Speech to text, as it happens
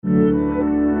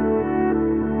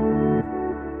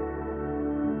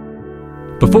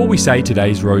Before we say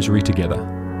today's rosary together,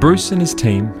 Bruce and his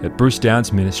team at Bruce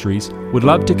Downs Ministries would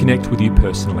love to connect with you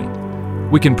personally.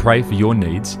 We can pray for your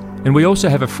needs, and we also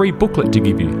have a free booklet to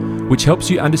give you, which helps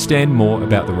you understand more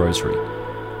about the rosary.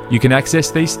 You can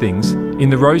access these things in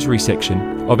the rosary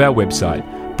section of our website,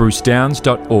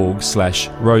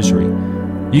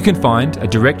 brucedowns.org/rosary. You can find a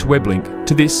direct web link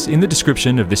to this in the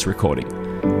description of this recording.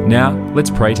 Now, let's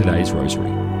pray today's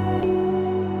rosary.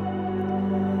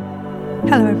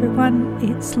 Hello everyone,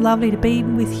 it's lovely to be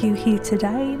with you here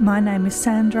today. My name is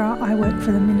Sandra, I work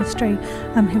for the ministry.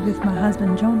 I'm here with my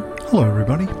husband John. Hello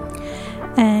everybody.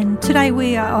 And today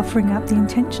we are offering up the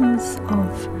intentions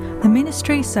of the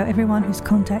ministry, so everyone who's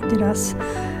contacted us,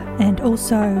 and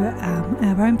also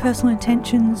our own personal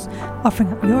intentions,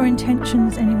 offering up your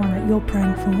intentions, anyone that you're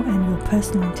praying for, and your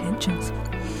personal intentions.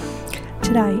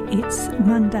 Today it's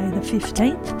Monday the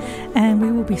 15th and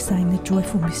we will be saying the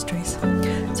joyful mysteries.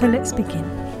 So let's begin.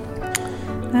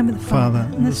 In the name of the Father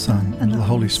and the Son and the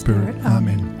Holy Spirit.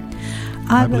 Amen.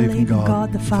 I believe in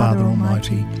God the Father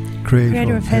Almighty,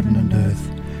 Creator of heaven and earth,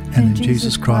 and in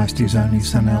Jesus Christ his only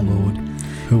Son our Lord,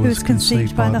 who was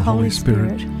conceived by the Holy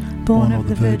Spirit, born of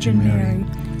the Virgin Mary,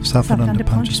 suffered under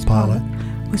Pontius Pilate,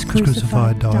 was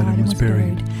crucified, died and was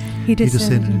buried. He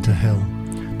descended into hell.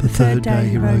 The third day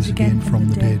he rose again from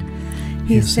the dead.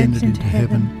 He ascended into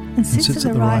heaven and sits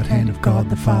at the right hand of God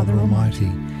the Father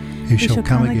Almighty. He shall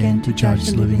come again to judge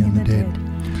the living and the dead.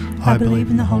 I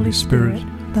believe in the Holy Spirit,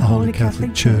 the Holy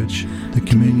Catholic Church, the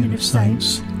communion of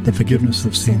saints, the forgiveness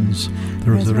of sins,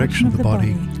 the resurrection of the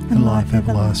body, and life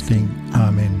everlasting.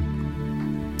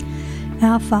 Amen.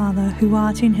 Our Father, who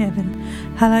art in heaven,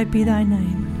 hallowed be thy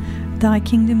name. Thy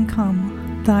kingdom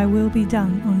come, thy will be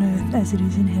done on earth as it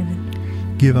is in heaven.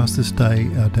 Give us this day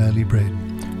our daily bread,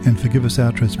 and forgive us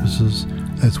our trespasses,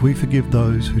 as we forgive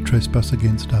those who trespass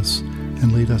against us.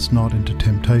 And lead us not into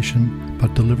temptation,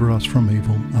 but deliver us from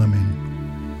evil. Amen.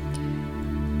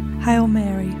 Hail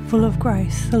Mary, full of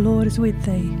grace, the Lord is with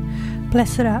thee.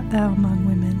 Blessed art thou among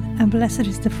women, and blessed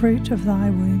is the fruit of thy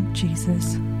womb,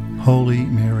 Jesus. Holy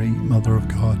Mary, Mother of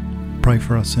God, pray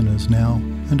for us sinners now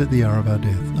and at the hour of our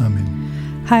death. Amen.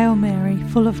 Hail Mary,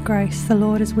 full of grace, the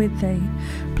Lord is with thee.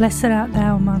 Blessed art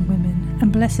thou among women,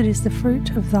 and blessed is the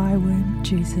fruit of thy womb,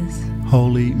 Jesus.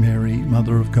 Holy Mary,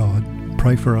 Mother of God,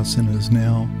 pray for us sinners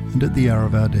now and at the hour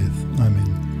of our death. Amen.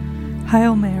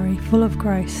 Hail Mary, full of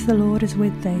grace, the Lord is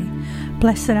with thee.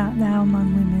 Blessed art thou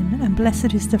among women, and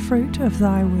blessed is the fruit of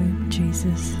thy womb,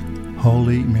 Jesus.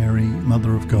 Holy Mary,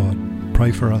 Mother of God,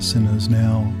 pray for us sinners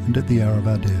now and at the hour of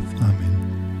our death.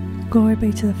 Amen. Glory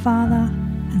be to the Father,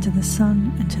 and to the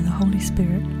Son, and to the Holy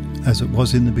Spirit. As it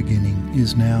was in the beginning,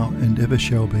 is now, and ever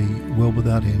shall be, world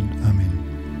without end.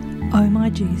 Amen. O my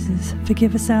Jesus,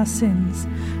 forgive us our sins,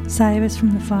 save us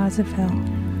from the fires of hell.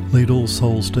 Lead all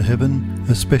souls to heaven,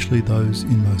 especially those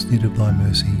in most need of thy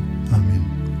mercy. Amen.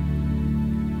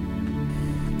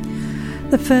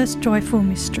 The first joyful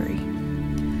mystery,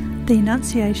 the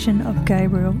Annunciation of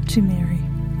Gabriel to Mary.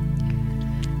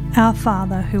 Our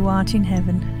Father, who art in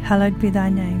heaven, hallowed be thy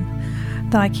name.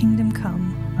 Thy kingdom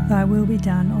come, thy will be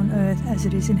done on earth as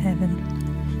it is in heaven.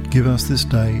 Give us this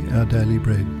day our daily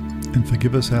bread, and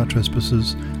forgive us our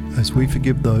trespasses, as we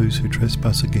forgive those who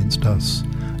trespass against us.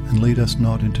 And lead us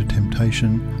not into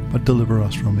temptation, but deliver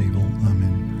us from evil.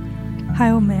 Amen.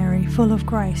 Hail Mary, full of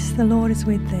grace, the Lord is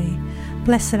with thee.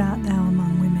 Blessed art thou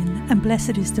among women, and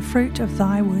blessed is the fruit of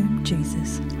thy womb,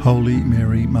 Jesus. Holy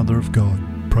Mary, Mother of God,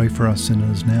 pray for us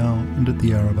sinners now and at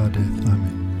the hour of our death.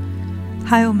 Amen.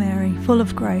 Hail Mary, full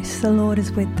of grace, the Lord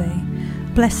is with thee.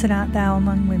 Blessed art thou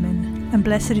among women, and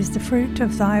blessed is the fruit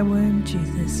of thy womb,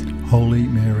 Jesus. Holy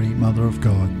Mary, Mother of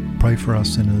God, pray for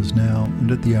us sinners now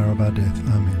and at the hour of our death.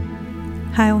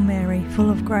 Amen. Hail Mary, full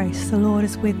of grace, the Lord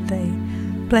is with thee.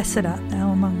 Blessed art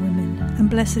thou among women, and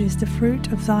blessed is the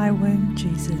fruit of thy womb,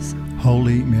 Jesus.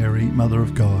 Holy Mary, Mother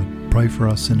of God, pray for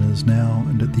us sinners now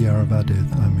and at the hour of our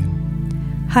death. Amen.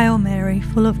 Hail Mary,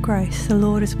 full of grace, the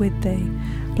Lord is with thee.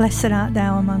 Blessed art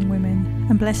thou among women,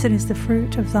 and blessed is the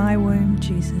fruit of thy womb,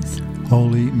 Jesus.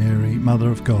 Holy Mary, Mother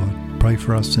of God, pray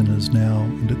for us sinners now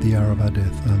and at the hour of our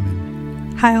death.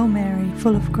 Amen. Hail Mary,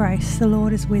 full of grace, the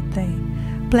Lord is with thee.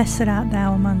 Blessed art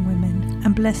thou among women,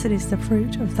 and blessed is the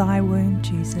fruit of thy womb,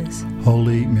 Jesus.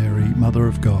 Holy Mary, Mother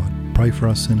of God, pray for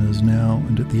us sinners now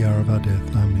and at the hour of our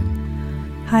death. Amen.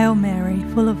 Hail Mary,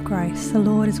 full of grace, the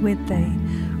Lord is with thee.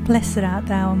 Blessed art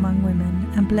thou among women,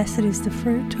 and blessed is the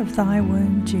fruit of thy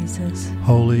womb, Jesus.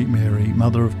 Holy Mary,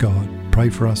 Mother of God, pray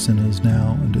for us sinners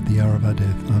now and at the hour of our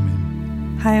death.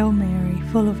 Amen. Hail Mary,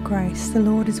 full of grace, the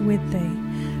Lord is with thee.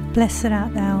 Blessed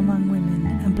art thou among women,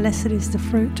 and blessed is the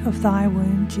fruit of thy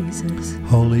womb, Jesus.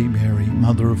 Holy Mary,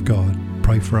 Mother of God,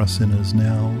 pray for us sinners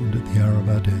now and at the hour of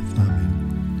our death.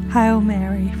 Amen. Hail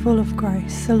Mary, full of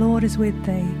grace, the Lord is with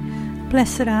thee.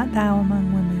 Blessed art thou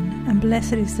among women, and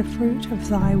blessed is the fruit of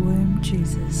thy womb,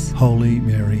 Jesus. Holy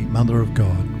Mary, Mother of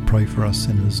God, pray for us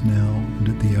sinners now and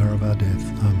at the hour of our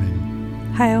death.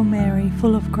 Amen. Hail Mary,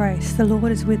 full of grace, the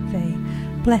Lord is with thee.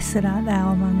 Blessed art thou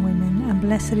among women, and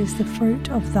blessed is the fruit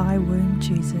of thy womb,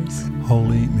 Jesus.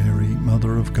 Holy Mary,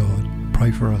 Mother of God,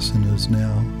 pray for us sinners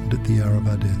now and at the hour of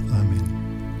our death.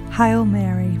 Amen. Hail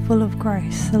Mary, full of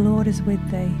grace, the Lord is with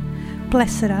thee.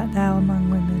 Blessed art thou among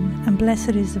women, and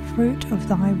blessed is the fruit of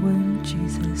thy womb,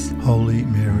 Jesus. Holy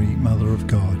Mary, Mother of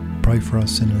God, pray for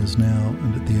us sinners now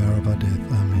and at the hour of our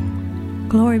death. Amen.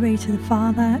 Glory be to the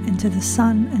Father, and to the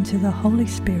Son, and to the Holy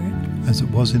Spirit. As it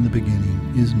was in the beginning,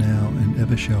 is now, and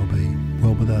ever shall be,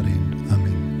 world without end.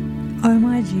 Amen. O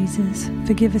my Jesus,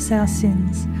 forgive us our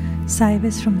sins, save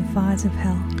us from the fires of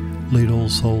hell. Lead all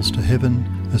souls to heaven,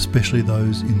 especially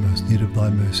those in most need of thy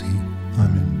mercy.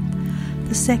 Amen.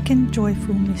 The second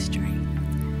joyful mystery,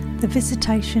 the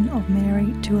visitation of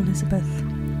Mary to Elizabeth.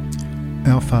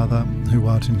 Our Father, who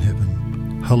art in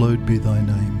heaven, hallowed be thy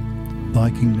name. Thy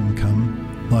kingdom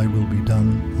come, thy will be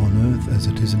done on earth as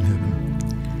it is in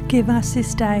heaven. Give us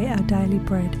this day our daily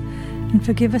bread, and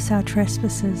forgive us our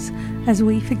trespasses, as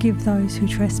we forgive those who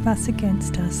trespass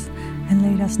against us. And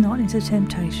lead us not into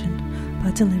temptation,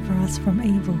 but deliver us from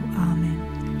evil.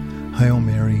 Amen. Hail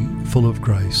Mary, full of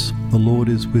grace, the Lord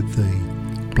is with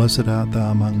thee. Blessed art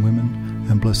thou among women,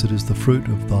 and blessed is the fruit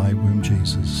of thy womb,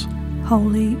 Jesus.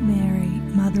 Holy Mary,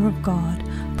 Mother of God,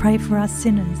 pray for us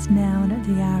sinners, now and at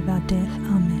the hour of our death.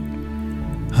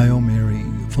 Amen. Hail Mary,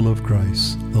 full of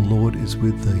grace, the Lord is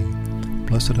with thee.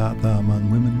 Blessed art thou among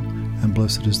women, and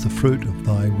blessed is the fruit of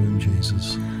thy womb,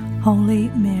 Jesus. Holy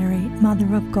Mary,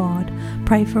 Mother of God,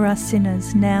 pray for us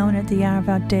sinners, now and at the hour of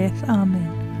our death.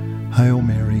 Amen. Hail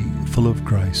Mary, full of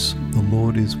grace, the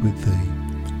Lord is with thee.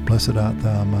 Blessed art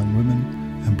thou among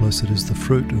women, and blessed is the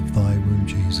fruit of thy womb,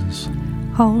 Jesus.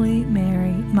 Holy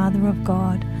Mary, Mother of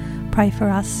God, pray for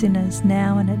us sinners,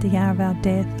 now and at the hour of our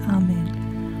death.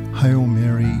 Amen. Hail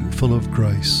Mary, full of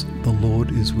grace, the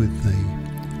Lord is with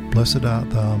thee. Blessed art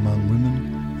thou among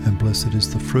women, and blessed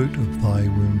is the fruit of thy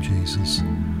womb, Jesus.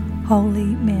 Holy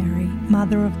Mary,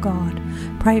 Mother of God,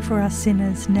 pray for us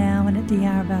sinners, now and at the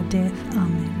hour of our death.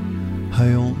 Amen.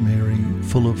 Hail Mary,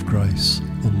 full of grace,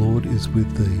 the Lord is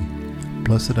with thee.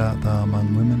 Blessed art thou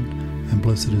among women, and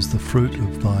blessed is the fruit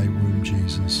of thy womb,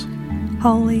 Jesus.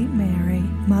 Holy Mary,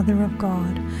 Mother of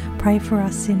God, pray for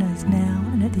us sinners, now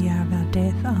and at the hour of our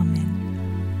death.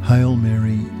 Amen. Hail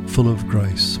Mary, full of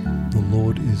grace, the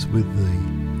Lord is with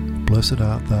thee. Blessed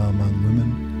art thou among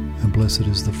women, and blessed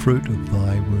is the fruit of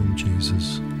thy womb,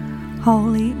 Jesus.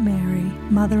 Holy Mary,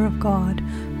 Mother of God,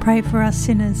 pray for us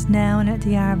sinners, now and at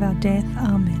the hour of our death.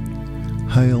 Amen.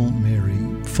 Hail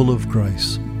Mary, full of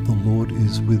grace, the Lord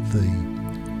is with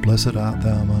thee. Blessed art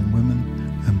thou among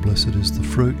women, and blessed is the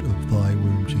fruit of thy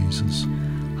womb, Jesus.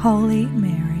 Holy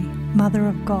Mary, Mother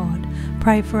of God,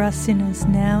 pray for us sinners,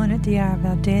 now and at the hour of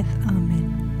our death.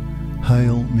 Amen.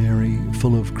 Hail Mary,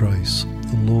 full of grace,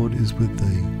 the Lord is with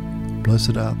thee.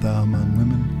 Blessed art thou among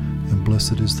women, and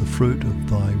blessed is the fruit of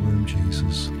thy womb,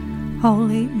 Jesus.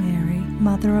 Holy Mary,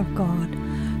 Mother of God,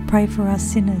 pray for us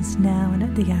sinners, now and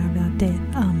at the hour of our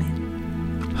death.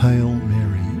 Amen. Hail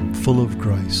Mary, full of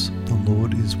grace, the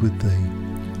Lord is with thee.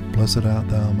 Blessed art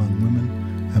thou among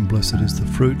women, and blessed is the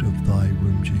fruit of thy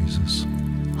womb, Jesus.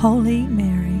 Holy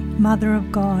Mary, Mother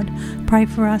of God, pray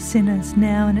for us sinners,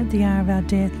 now and at the hour of our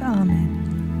death.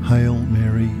 Amen. Hail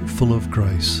Mary, full of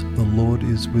grace, the Lord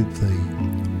is with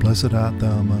thee. Blessed art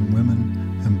thou among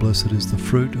women, and blessed is the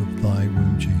fruit of thy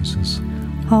womb, Jesus.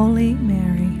 Holy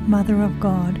Mary, Mother of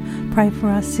God, pray for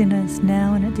us sinners,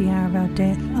 now and at the hour of our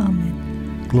death.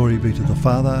 Amen. Glory be to the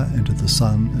Father, and to the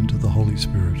Son, and to the Holy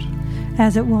Spirit.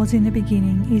 As it was in the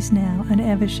beginning, is now, and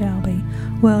ever shall be,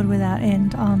 world without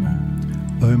end.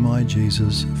 Amen. O my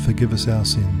Jesus, forgive us our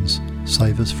sins,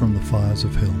 save us from the fires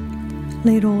of hell.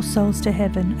 Lead all souls to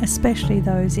heaven, especially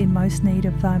those in most need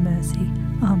of thy mercy.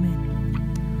 Amen.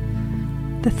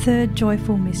 The third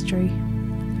joyful mystery,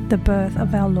 the birth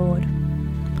of our Lord.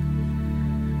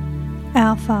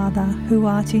 Our Father, who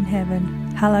art in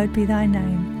heaven, hallowed be thy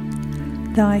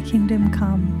name. Thy kingdom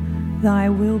come, thy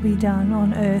will be done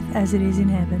on earth as it is in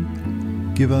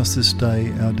heaven. Give us this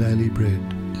day our daily bread,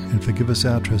 and forgive us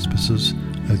our trespasses,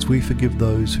 as we forgive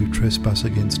those who trespass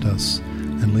against us.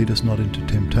 And lead us not into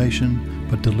temptation,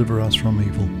 but deliver us from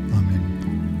evil.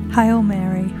 Amen. Hail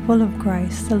Mary, full of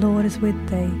grace, the Lord is with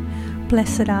thee.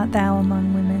 Blessed art thou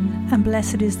among women, and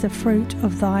blessed is the fruit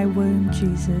of thy womb,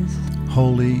 Jesus.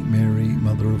 Holy Mary,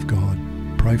 Mother of God,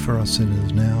 pray for us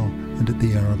sinners now and at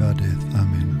the hour of our death.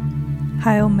 Amen.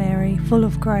 Hail Mary, full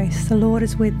of grace, the Lord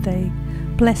is with thee.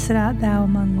 Blessed art thou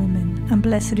among women, and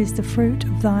blessed is the fruit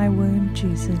of thy womb,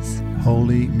 Jesus.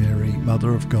 Holy Mary,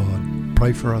 Mother of God,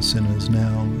 pray for us sinners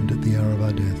now and at the hour of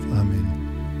our death.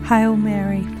 Amen. Hail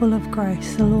Mary, full of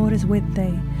grace, the Lord is with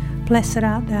thee. Blessed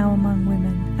art thou among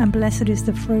women, and blessed is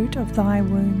the fruit of thy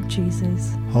womb,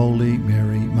 Jesus. Holy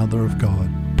Mary, Mother of God,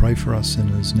 pray for us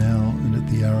sinners now and at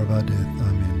the hour of our death.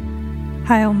 Amen.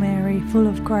 Hail Mary, full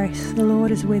of grace, the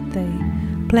Lord is with thee.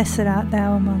 Blessed art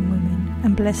thou among women,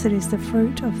 and blessed is the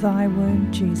fruit of thy womb,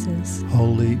 Jesus.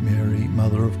 Holy Mary,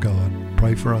 Mother of God,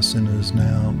 pray for us sinners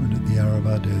now and at the hour of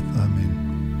our death.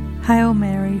 Amen. Hail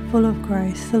Mary, full of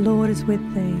grace, the Lord is with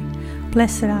thee.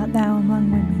 Blessed art thou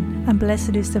among women, and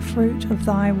blessed is the fruit of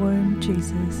thy womb,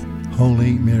 Jesus.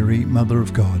 Holy Mary, Mother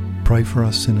of God, pray for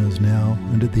us sinners now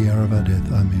and at the hour of our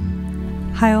death.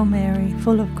 Amen. Hail Mary,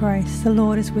 full of grace, the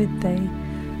Lord is with thee.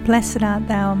 Blessed art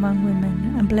thou among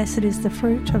women, and blessed is the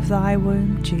fruit of thy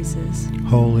womb, Jesus.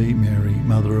 Holy Mary,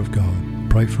 Mother of God,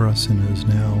 pray for us sinners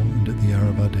now and at the hour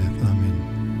of our death.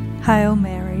 Amen. Hail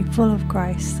Mary, full of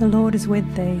grace, the Lord is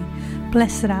with thee.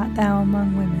 Blessed art thou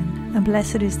among women, and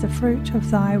blessed is the fruit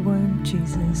of thy womb,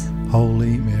 Jesus.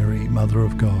 Holy Mary, Mother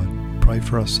of God, pray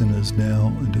for us sinners now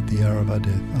and at the hour of our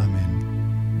death.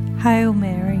 Amen. Hail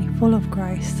Mary, full of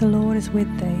grace, the Lord is with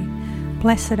thee.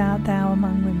 Blessed art thou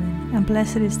among women, and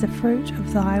blessed is the fruit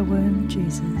of thy womb,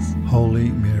 Jesus. Holy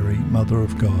Mary, Mother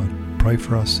of God, pray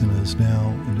for us sinners now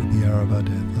and at the hour of our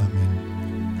death.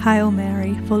 Amen. Hail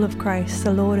Mary, full of grace,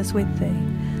 the Lord is with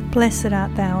thee. Blessed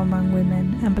art thou among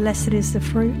women, and blessed is the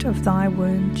fruit of thy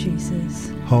womb,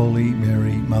 Jesus. Holy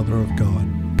Mary, Mother of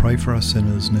God, pray for us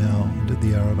sinners now and at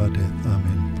the hour of our death.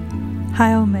 Amen.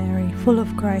 Hail Mary, full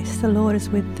of grace, the Lord is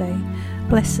with thee.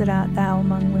 Blessed art thou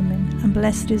among women, and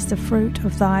blessed is the fruit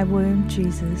of thy womb,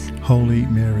 Jesus. Holy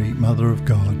Mary, Mother of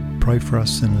God, pray for us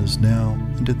sinners now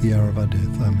and at the hour of our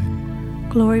death. Amen.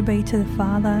 Glory be to the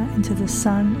Father, and to the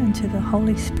Son, and to the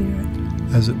Holy Spirit.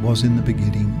 As it was in the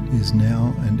beginning, is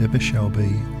now, and ever shall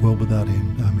be, world without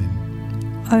end.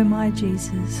 Amen. O my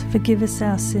Jesus, forgive us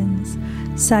our sins,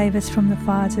 save us from the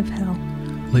fires of hell.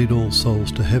 Lead all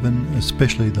souls to heaven,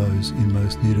 especially those in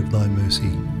most need of thy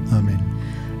mercy. Amen.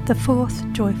 The fourth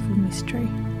joyful mystery,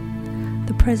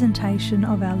 the presentation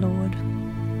of our Lord.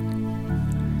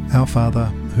 Our Father,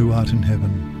 who art in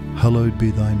heaven, hallowed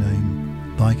be thy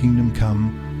name. Thy kingdom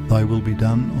come, thy will be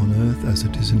done on earth as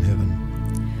it is in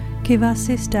heaven. Give us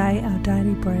this day our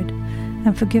daily bread,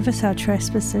 and forgive us our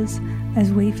trespasses,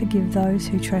 as we forgive those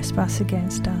who trespass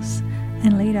against us.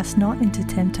 And lead us not into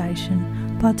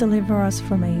temptation, but deliver us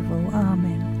from evil.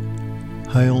 Amen.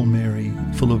 Hail Mary,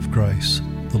 full of grace,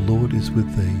 the Lord is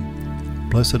with thee.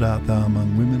 Blessed art thou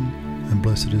among women, and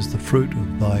blessed is the fruit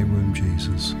of thy womb,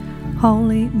 Jesus.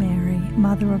 Holy Mary,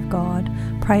 Mother of God,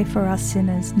 pray for us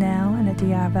sinners now and at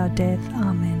the hour of our death.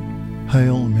 Amen.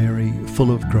 Hail Mary,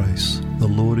 full of grace, the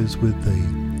Lord is with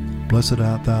thee. Blessed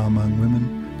art thou among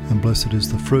women, and blessed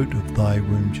is the fruit of thy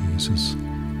womb, Jesus.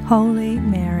 Holy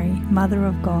Mary, Mother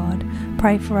of God,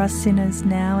 pray for us sinners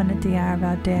now and at the hour of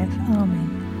our death.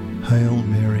 Amen. Hail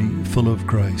Mary, full of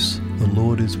grace, the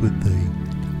Lord is with thee.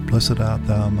 Blessed art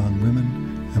thou among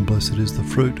women, and blessed is the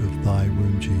fruit of thy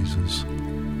womb, Jesus.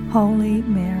 Holy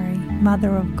Mary,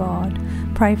 Mother of God,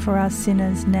 pray for us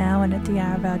sinners now and at the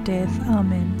hour of our death.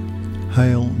 Amen.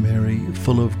 Hail Mary,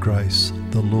 full of grace,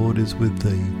 the Lord is with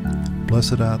thee.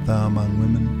 Blessed art thou among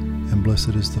women, and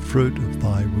blessed is the fruit of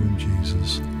thy womb,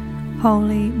 Jesus.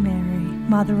 Holy Mary,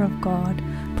 Mother of God,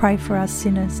 pray for us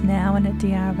sinners now and at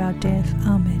the hour of our death.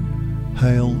 Amen.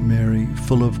 Hail Mary,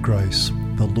 full of grace,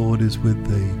 the Lord is with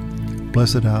thee.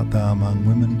 Blessed art thou among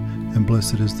women, and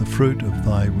blessed is the fruit of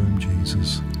thy womb,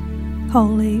 Jesus.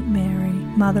 Holy Mary,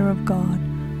 Mother of God,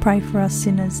 pray for us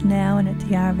sinners now and at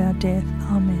the hour of our death.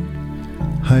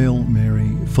 Amen. Hail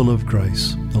Mary, full of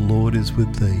grace, the Lord is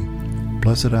with thee.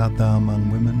 Blessed art thou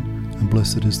among women, and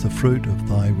blessed is the fruit of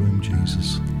thy womb,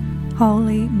 Jesus.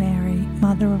 Holy Mary,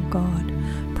 Mother of God,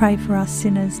 pray for us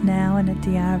sinners now and at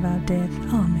the hour of our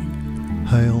death. Amen.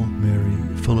 Hail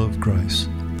Mary, full of grace,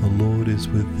 the Lord is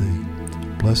with thee.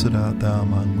 Blessed art thou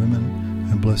among women,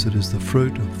 and blessed is the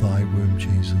fruit of thy womb,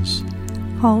 Jesus.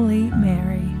 Holy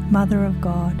Mary, Mother of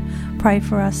God, pray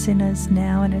for us sinners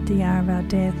now and at the hour of our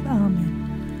death.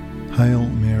 Amen. Hail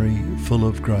Mary, full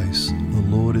of grace, the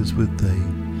Lord is with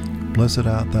thee. Blessed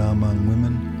art thou among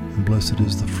women, and blessed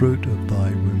is the fruit of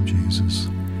thy womb, Jesus.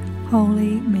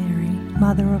 Holy Mary,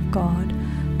 Mother of God,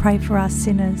 pray for us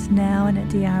sinners now and at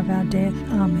the hour of our death.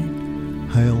 Amen.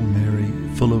 Hail Mary,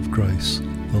 full of grace,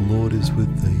 the Lord is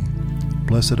with thee.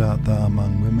 Blessed art thou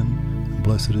among women,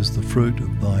 blessed is the fruit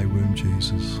of thy womb,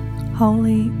 Jesus.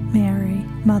 Holy Mary,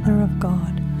 Mother of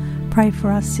God, pray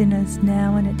for us sinners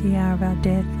now and at the hour of our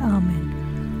death.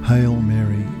 Amen. Hail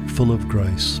Mary, full of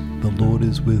grace, the Lord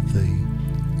is with thee.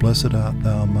 Blessed art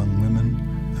thou among women,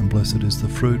 and blessed is the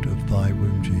fruit of thy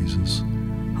womb, Jesus.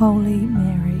 Holy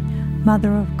Mary,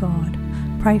 Mother of God,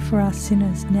 pray for us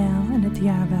sinners now and at the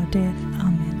hour of our death.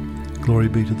 Amen. Glory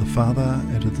be to the Father,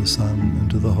 and to the Son, and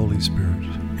to the Holy Spirit.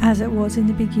 As it was in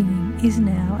the beginning, is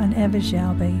now, and ever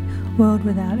shall be, world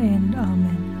without end.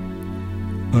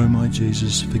 Amen. O my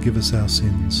Jesus, forgive us our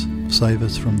sins, save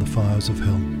us from the fires of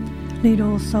hell. Lead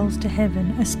all souls to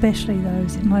heaven, especially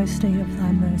those in most need of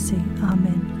thy mercy.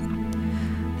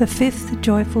 Amen. The fifth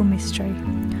joyful mystery,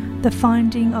 the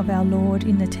finding of our Lord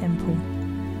in the temple.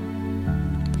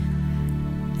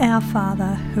 Our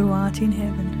Father, who art in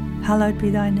heaven, hallowed be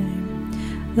thy name.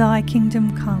 Thy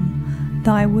kingdom come,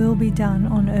 thy will be done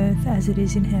on earth as it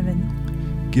is in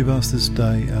heaven. Give us this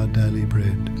day our daily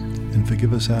bread, and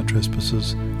forgive us our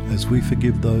trespasses, as we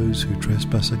forgive those who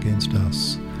trespass against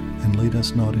us. And lead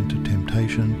us not into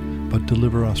temptation, but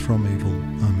deliver us from evil.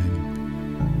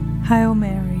 Amen. Hail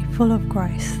Mary, full of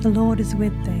grace, the Lord is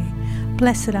with thee.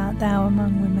 Blessed art thou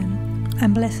among women,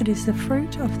 and blessed is the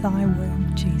fruit of thy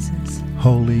womb, Jesus.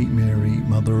 Holy Mary,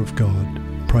 Mother of God,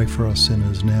 pray for us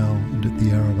sinners now and at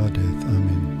the hour of our death.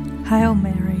 Amen. Hail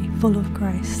Mary, full of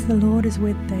grace, the Lord is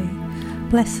with thee.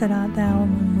 Blessed art thou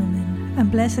among women,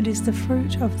 and blessed is the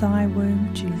fruit of thy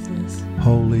womb, Jesus.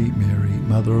 Holy Mary,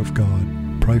 Mother of God,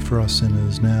 pray for us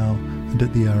sinners now and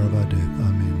at the hour of our death.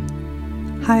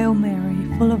 Amen. Hail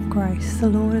Mary, full of grace, the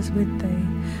Lord is with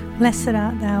thee. Blessed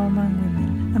art thou among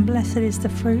women, and blessed is the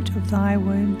fruit of thy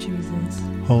womb, Jesus.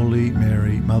 Holy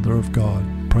Mary, Mother of God,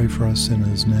 pray for us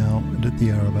sinners now and at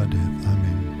the hour of our death.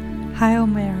 Amen. Hail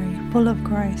Mary, full of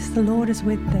grace, the Lord is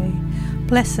with thee.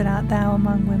 Blessed art thou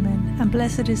among women, and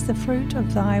blessed is the fruit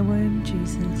of thy womb,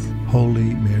 Jesus.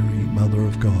 Holy Mary, Mother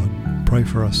of God, pray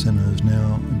for us sinners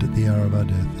now and at the hour of our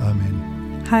death.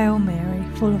 Amen. Hail Mary,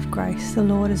 full of grace, the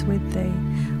Lord is with thee.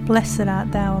 Blessed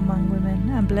art thou among women,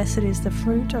 and blessed is the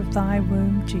fruit of thy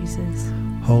womb, Jesus.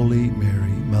 Holy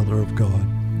Mary, Mother of God,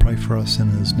 pray for us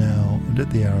sinners now and at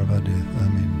the hour of our death.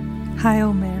 Amen.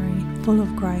 Hail Mary, full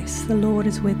of grace, the Lord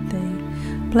is with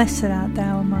thee. Blessed art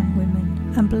thou among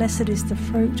women, and blessed is the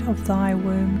fruit of thy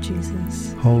womb,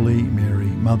 Jesus. Holy Mary,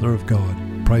 Mother of God,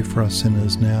 pray for us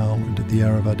sinners now and at the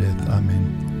hour of our death.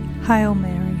 Amen. Hail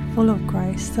Mary, full of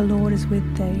grace, the Lord is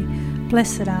with thee.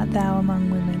 Blessed art thou among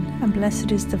women, and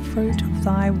blessed is the fruit of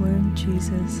thy womb,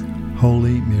 Jesus.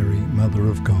 Holy Mary, Mother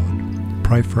of God,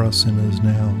 pray for us sinners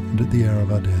now and at the hour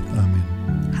of our death.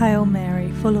 Amen. Hail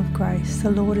Mary, full of grace, the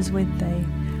Lord is with thee.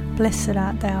 Blessed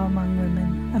art thou among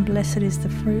women, and blessed is the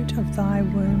fruit of thy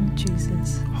womb,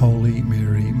 Jesus. Holy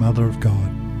Mary, Mother of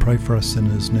God, pray for us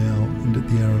sinners now and at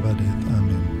the hour of our death.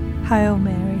 Amen. Hail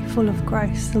Mary, full of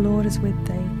grace, the Lord is with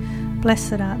thee.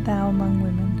 Blessed art thou among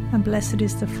women, and blessed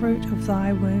is the fruit of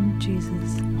thy womb,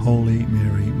 Jesus. Holy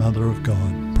Mary, Mother of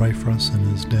God, pray for us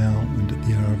sinners now and at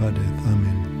the hour of our death.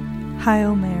 Amen.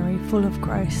 Hail Mary, full of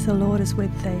grace, the Lord is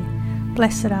with thee.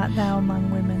 Blessed art thou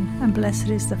among women, and blessed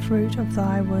is the fruit of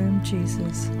thy womb,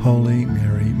 Jesus. Holy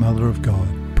Mary, Mother of God,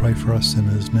 pray for us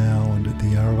sinners now and at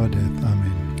the hour of our death.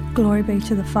 Amen. Glory be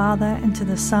to the Father, and to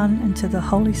the Son, and to the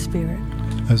Holy Spirit.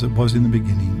 As it was in the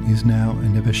beginning, is now,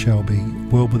 and ever shall be,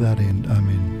 world without end.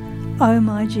 Amen. O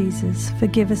my Jesus,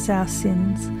 forgive us our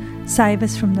sins, save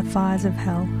us from the fires of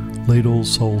hell. Lead all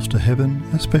souls to heaven,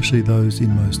 especially those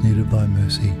in most need of thy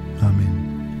mercy. Amen.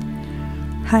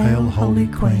 Hail, Holy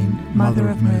Queen, Mother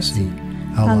of Mercy,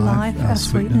 our life, our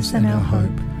sweetness, and our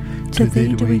hope. To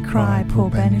thee do we cry, poor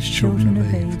banished children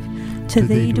of Eve. To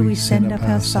thee do we send up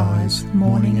our sighs,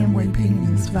 mourning and weeping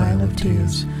in this vale of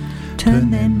tears.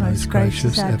 Turn then, most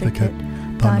gracious Advocate,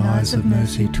 thine eyes of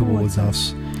mercy towards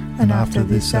us, and after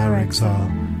this our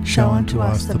exile, show unto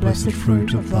us the blessed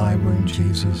fruit of thy womb,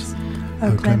 Jesus.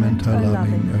 O clement, O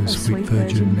loving, O sweet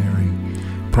Virgin Mary,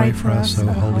 pray for us, O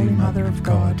Holy Mother of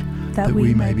God, that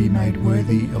we may be made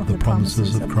worthy of the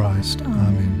promises of Christ.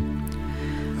 Amen.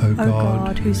 O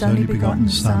God, whose only begotten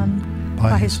Son,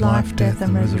 by his life, death,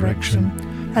 and resurrection,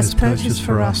 has purchased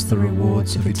for us the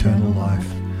rewards of eternal life,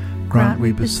 grant,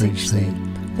 we beseech thee,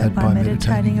 that by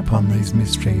meditating upon these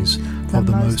mysteries of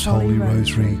the most holy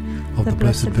Rosary of the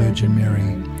Blessed Virgin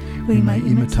Mary, we may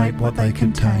imitate what they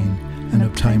contain and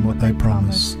obtain what they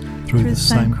promise, through the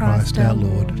same Christ our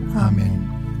Lord. Amen.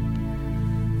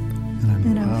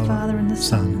 In our Father, and the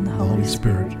Son, and the Holy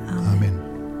Spirit. Amen.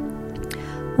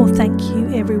 Well, thank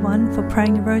you everyone for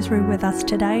praying the Rosary with us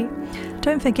today.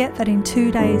 Don't forget that in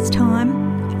 2 days'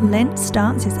 time, Lent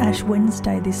starts. It's Ash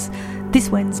Wednesday this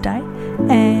Wednesday.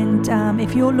 And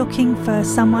if you're looking for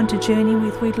someone to journey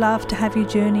with, we'd love to have you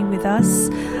journey with us.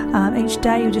 Each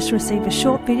day you'll just receive a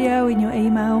short video in your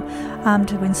email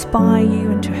to inspire you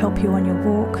and to help you on your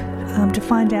walk. To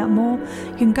find out more,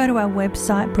 you can go to our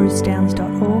website,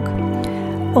 brucedowns.org.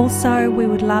 Also, we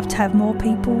would love to have more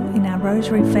people in our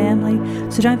Rosary family,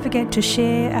 so don't forget to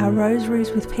share our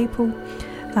rosaries with people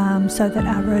so that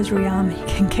our Rosary army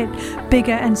can get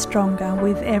bigger and stronger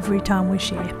with every time we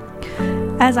share.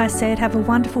 As I said, have a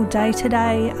wonderful day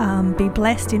today, be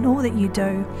blessed in all that you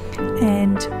do,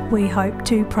 and we hope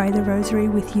to pray the Rosary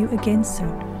with you again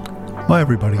soon. Bye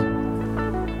everybody.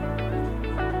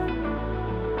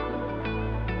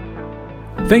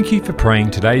 Thank you for praying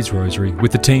today's Rosary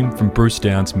with the team from Bruce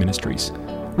Downs Ministries.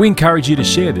 We encourage you to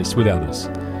share this with others.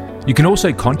 You can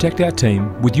also contact our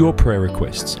team with your prayer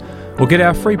requests or get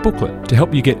our free booklet to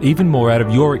help you get even more out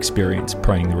of your experience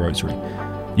praying the Rosary.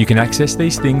 You can access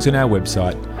these things on our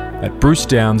website at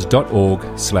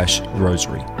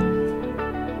brucedowns.org/rosary.